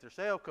were mad at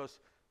themselves because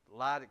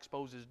light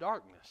exposes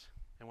darkness.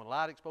 And when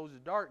light exposes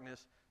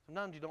darkness,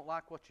 sometimes you don't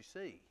like what you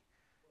see.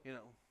 You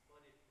know.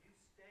 But if you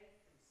stay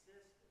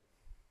consistent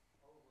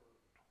over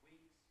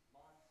weeks,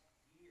 months,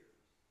 years,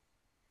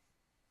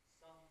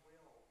 some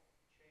will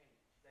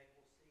change. They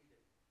will see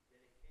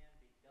that it can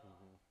be done.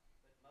 Mm-hmm.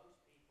 But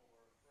most people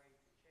are afraid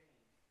to change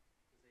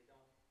because they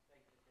don't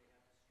think that they have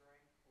the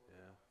strength or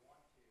they don't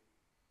want to.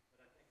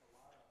 But I think a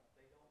lot of them,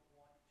 they don't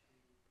want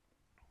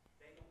to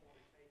take on what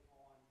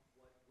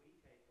we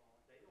take on.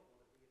 They don't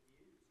want to be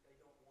abused. They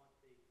don't want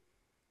the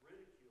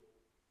ridicule.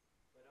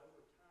 But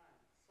over time,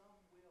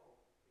 some will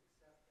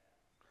accept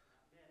that. Not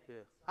many.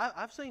 Yeah. Some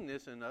I've seen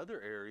this in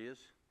other areas,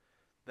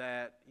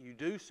 that you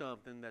do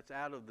something that's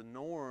out of the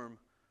norm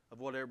of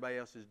what everybody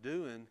else is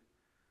doing.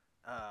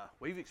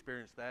 We've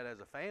experienced that as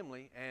a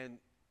family, and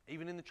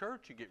even in the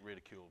church you get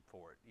ridiculed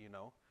for it, you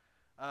know.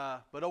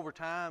 But over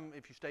time,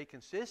 if you stay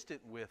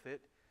consistent with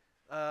it,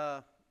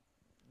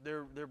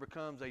 there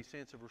becomes a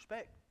sense of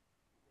respect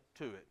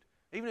to it.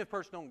 Even if a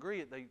person don't agree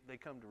it, they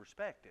come to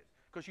respect it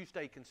because you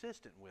stay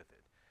consistent with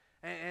it.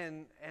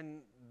 And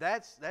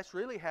that's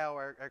really how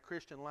our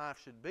Christian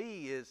life should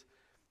be, is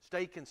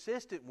stay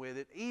consistent with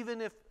it. Even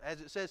if,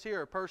 as it says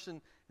here, a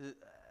person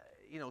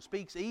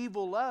speaks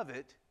evil of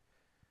it,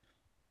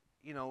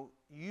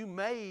 you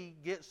may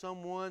get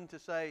someone to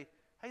say,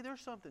 hey,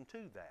 there's something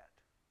to that.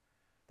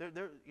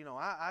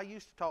 I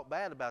used to talk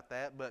bad about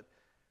that, but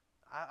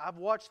I've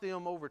watched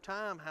them over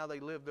time, how they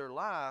live their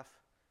life.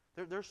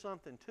 There's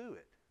something to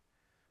it.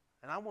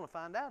 And I want to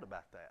find out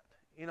about that.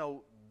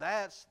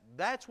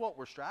 That's what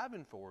we're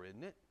striving for,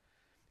 isn't it?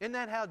 Isn't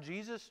that how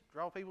Jesus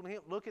draw people to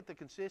Him? Look at the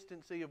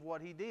consistency of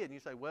what He did. And you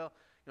say, well,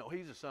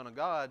 He's the Son of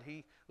God.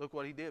 Look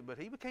what He did. But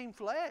He became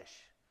flesh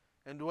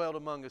and dwelt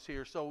among us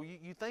here. So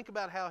you think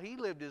about how He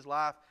lived His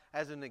life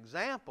as an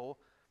example,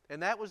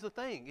 and that was the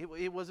thing.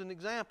 It was an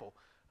example.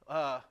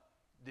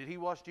 Did He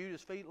wash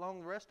Judas' feet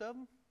along the rest of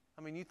them?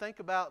 I mean, you think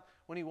about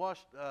when He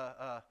washed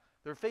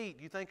their feet.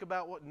 You think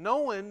about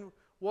knowing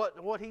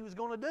what He was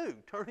going to do,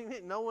 turning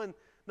it,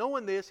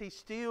 knowing this, He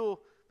still,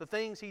 the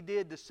things He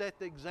did to set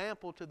the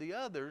example to the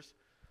others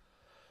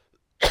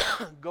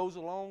goes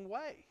a long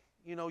way.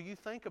 You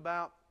think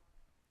about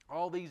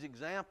all these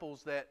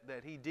examples that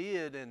He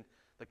did and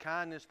the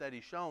kindness that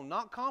He's shown,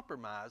 not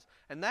compromise,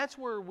 and that's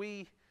where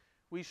we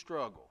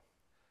struggle.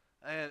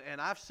 And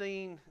I've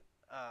seen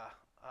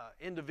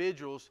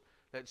individuals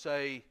that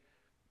say,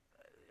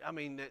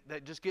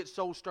 that just get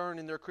so stern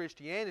in their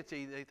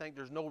Christianity, they think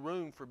there's no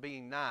room for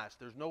being nice.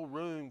 There's no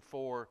room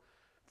for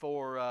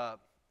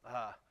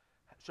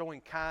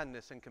showing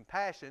kindness and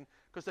compassion,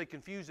 because they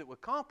confuse it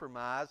with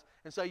compromise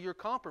and say you're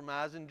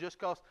compromising just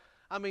because.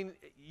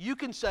 You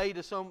can say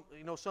to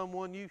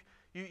someone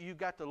you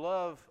got to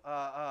love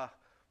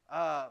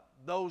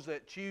those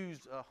that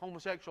choose a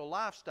homosexual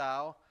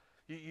lifestyle.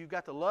 You've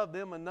got to love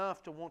them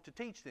enough to want to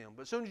teach them.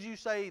 But as soon as you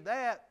say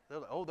that, they're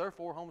like, they're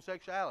for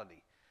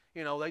homosexuality.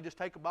 They just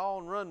take a ball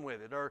and run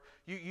with it. Or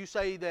you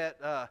say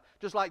that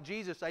just like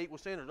Jesus ate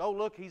with sinners. Oh,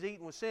 look, He's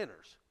eating with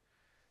sinners.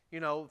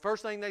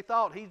 First thing they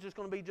thought, He's just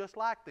going to be just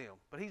like them.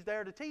 But He's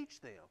there to teach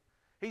them.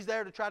 He's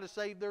there to try to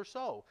save their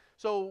soul.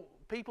 So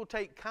people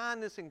take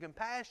kindness and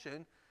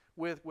compassion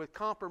with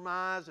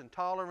compromise and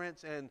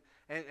tolerance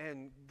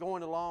and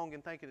going along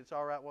and thinking it's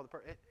all right. Well,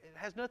 it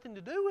has nothing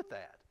to do with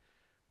that.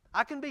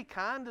 I can be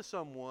kind to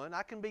someone.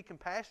 I can be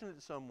compassionate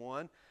to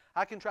someone.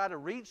 I can try to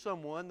reach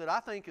someone that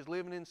I think is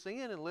living in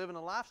sin and living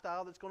a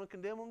lifestyle that's going to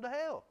condemn them to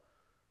hell.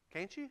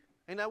 Can't you?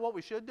 Ain't that what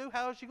we should do?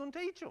 How is she going to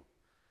teach them?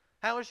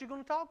 How is she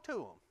going to talk to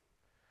them?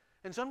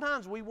 And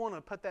sometimes we want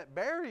to put that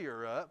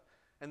barrier up,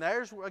 and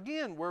there's,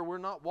 again, where we're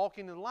not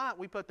walking in the light.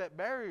 We put that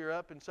barrier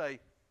up and say,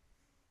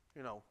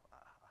 I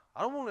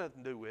don't want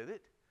nothing to do with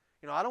it.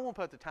 I don't want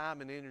to put the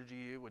time and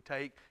energy it would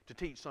take to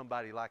teach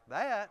somebody like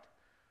that.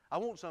 I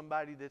want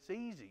somebody that's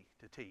easy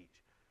to teach.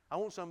 I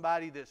want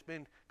somebody that's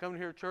been coming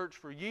here to church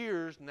for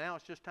years, and now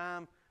it's just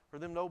time for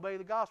them to obey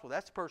the gospel.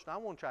 That's the person I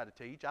want to try to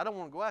teach. I don't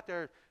want to go out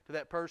there to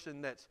that person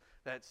that's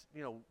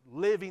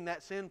living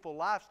that sinful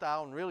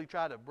lifestyle and really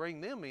try to bring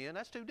them in.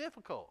 That's too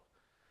difficult.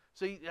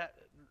 See,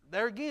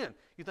 there again,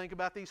 you think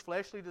about these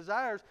fleshly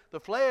desires. The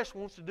flesh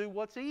wants to do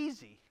what's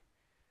easy.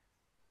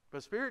 But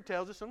the Spirit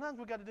tells us sometimes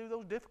we've got to do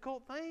those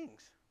difficult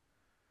things.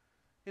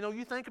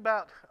 You think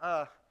about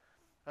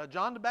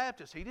John the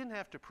Baptist. He didn't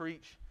have to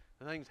preach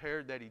the things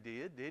Herod that he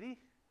did he?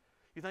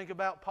 You think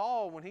about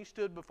Paul when he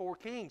stood before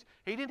kings.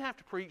 He didn't have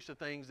to preach the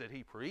things that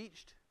he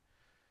preached.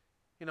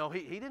 He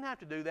didn't have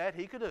to do that.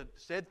 He could have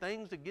said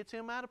things that gets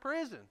him out of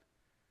prison.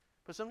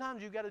 But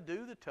sometimes you've got to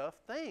do the tough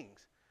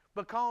things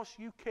because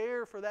you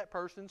care for that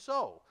person's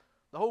soul.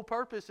 The whole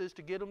purpose is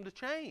to get them to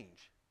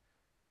change.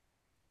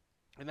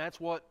 And that's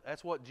what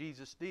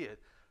Jesus did.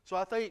 So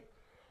I think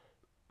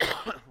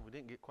we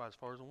didn't get quite as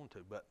far as I wanted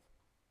to, but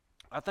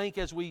I think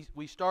as we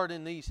start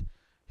in these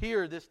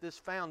here, this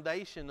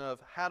foundation of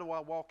how do I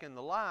walk in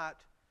the light,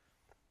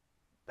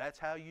 that's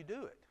how you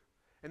do it.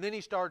 And then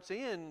he starts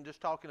in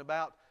just talking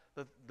about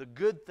the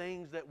good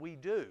things that we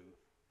do.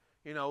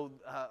 You know,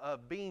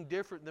 being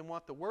different than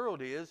what the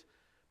world is,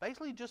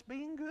 basically just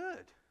being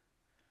good.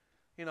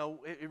 You know,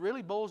 it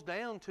really boils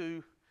down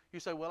to, you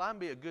say, well, I can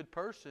be a good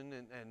person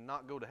and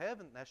not go to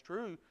heaven. That's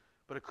true.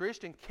 But a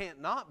Christian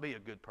can't not be a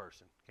good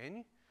person, can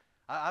you?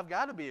 I've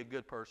got to be a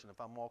good person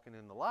if I'm walking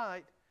in the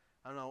light.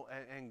 I don't know,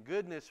 and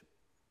goodness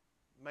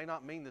may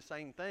not mean the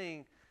same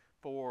thing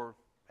for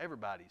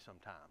everybody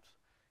sometimes.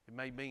 It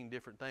may mean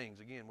different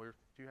things. Again, do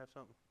you have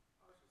something?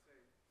 I was just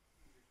saying,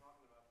 you're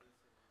talking about this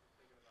and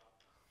thinking about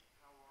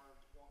how our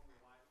walking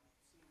the light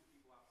seems to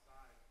people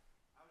outside.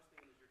 I was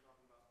thinking as you're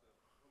talking about the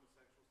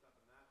homosexual stuff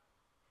and that,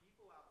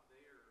 people out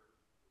there,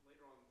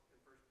 later on in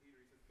 1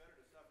 Peter, he says, better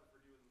to suffer for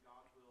doing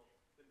God's will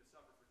than to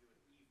suffer for doing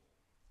evil.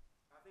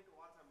 I think a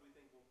lot of times we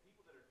think, well,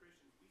 people that are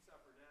Christians, we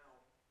suffer now,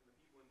 and the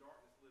people in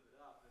darkness live it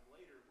up, and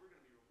later we're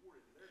going to be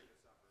rewarded and they're going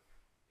to suffer.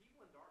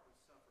 People in darkness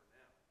suffer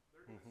now.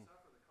 They're going to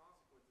suffer the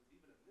consequences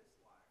even in this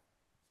life,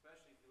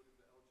 especially if you look at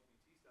the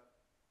LGBT stuff.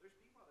 There's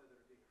people out there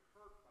that are being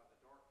hurt by the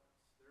darkness.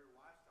 Their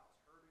lifestyle's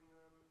hurting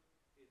them.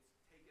 It's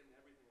taken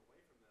everything away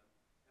from them.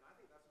 And I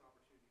think that's an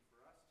opportunity for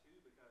us too,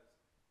 because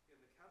in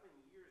the coming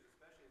years,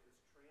 especially as this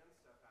trans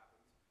stuff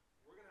happens,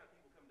 we're going to have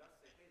people come to us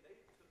and say, hey, they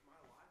took my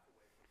life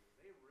away from me.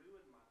 They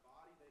ruined my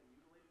body. They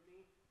mutilated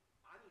me.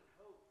 I need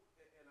hope.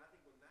 And I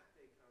think when that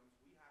day comes,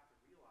 we have to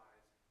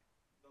realize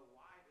the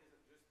light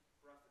isn't just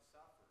for us to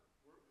suffer.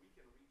 We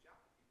can reach out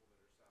to people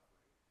that are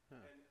suffering.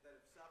 And that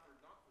have suffered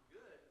not for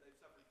good, but they've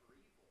suffered for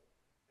evil.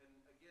 And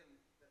again,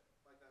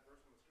 like that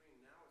verse on the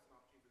screen, now it's an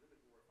opportunity for them to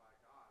glorify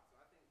God. So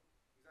I think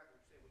exactly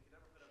what you're saying. We can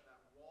never put up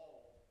that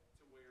wall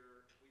to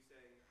where we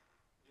say,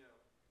 you know,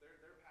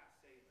 they're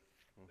past saving.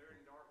 They're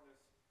in darkness.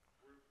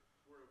 We're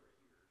over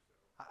here. So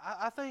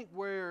I think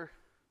where,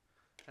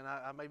 and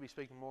I may be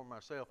speaking more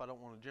myself, I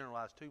don't want to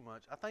generalize too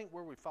much. I think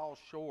where we fall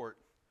short,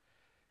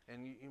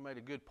 and you made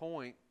a good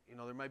point, you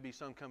know, there may be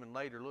some coming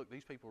later, look,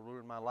 these people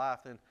ruined my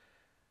life, and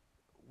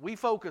we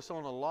focus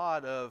on a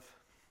lot of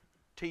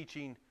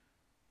teaching,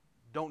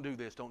 don't do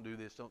this,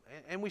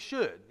 and we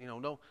should, you know,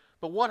 no.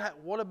 But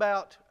what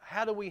about,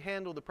 how do we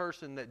handle the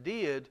person that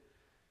did,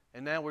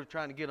 and now we're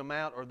trying to get them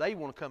out, or they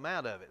want to come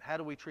out of it? How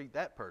do we treat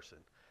that person?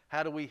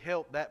 How do we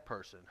help that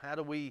person? How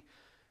do we,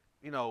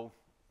 you know,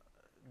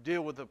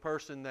 deal with a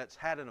person that's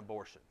had an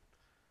abortion?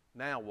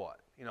 Now what?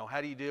 You know,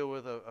 how do you deal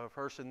with a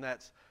person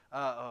that's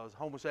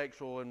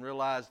homosexual and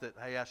realize that,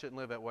 hey, I shouldn't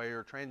live that way,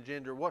 or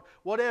transgender,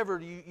 whatever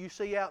you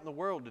see out in the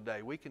world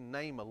today? We can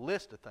name a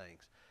list of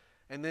things.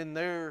 And then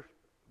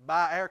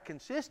by our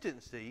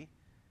consistency,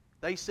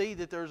 they see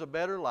that there's a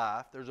better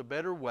life, there's a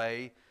better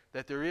way,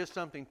 that there is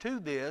something to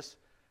this.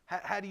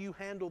 How do you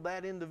handle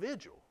that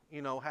individual?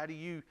 You know, how do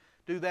you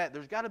do that?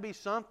 There's got to be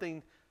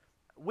something.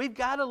 We've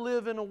got to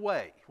live in a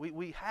way.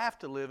 We have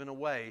to live in a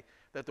way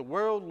that the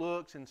world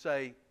looks and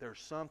say,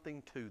 there's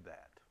something to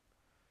that.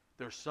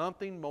 There's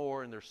something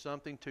more, and there's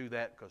something to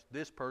that, because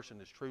this person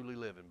is truly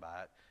living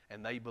by it,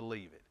 and they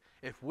believe it.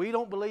 If we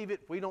don't believe it,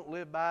 if we don't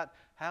live by it,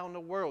 how in the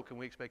world can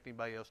we expect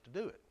anybody else to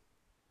do it?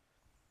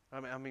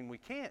 I mean, we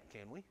can't,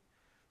 can we?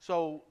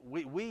 So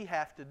we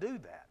have to do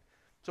that.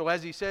 So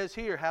as he says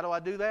here, how do I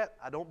do that?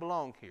 I don't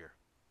belong here.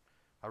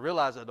 I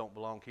realize I don't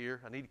belong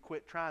here. I need to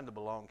quit trying to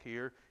belong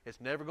here.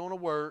 It's never going to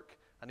work.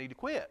 I need to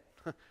quit.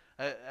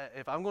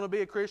 If I'm going to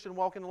be a Christian,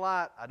 walk in the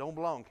light, I don't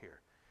belong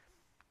here.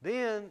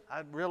 Then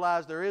I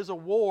realize there is a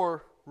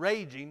war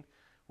raging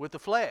with the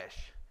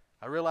flesh.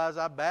 I realize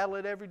I battle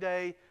it every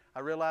day. I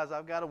realize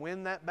I've got to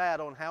win that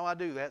battle, and how I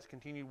do that is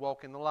continue to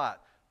walk in the light.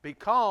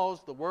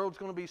 Because the world's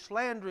going to be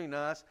slandering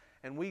us,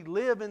 and we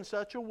live in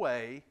such a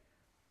way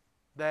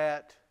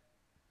that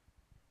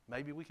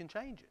maybe we can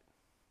change it.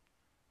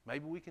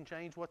 Maybe we can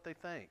change what they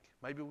think.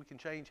 Maybe we can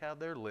change how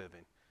they're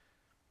living.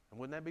 And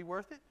wouldn't that be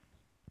worth it?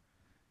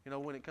 You know,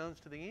 when it comes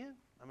to the end?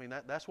 I mean,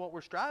 that's what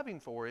we're striving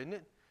for, isn't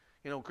it?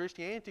 You know,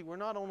 Christianity, we're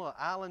not on an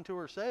island to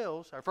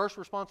ourselves. Our first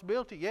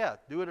responsibility, yeah,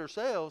 do it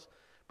ourselves.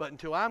 But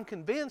until I'm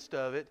convinced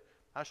of it,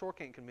 I sure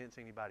can't convince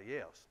anybody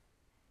else.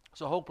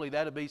 So hopefully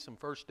that'll be some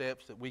first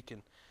steps that we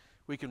can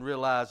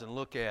realize and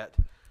look at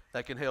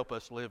that can help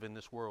us live in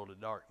this world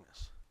of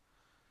darkness.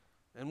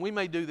 And we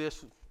may do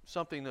this,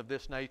 something of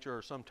this nature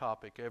or some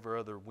topic every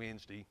other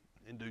Wednesday,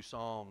 and do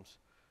Psalms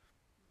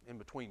in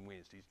between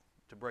Wednesdays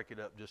to break it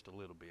up just a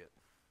little bit.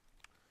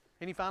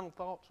 Any final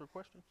thoughts or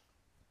questions?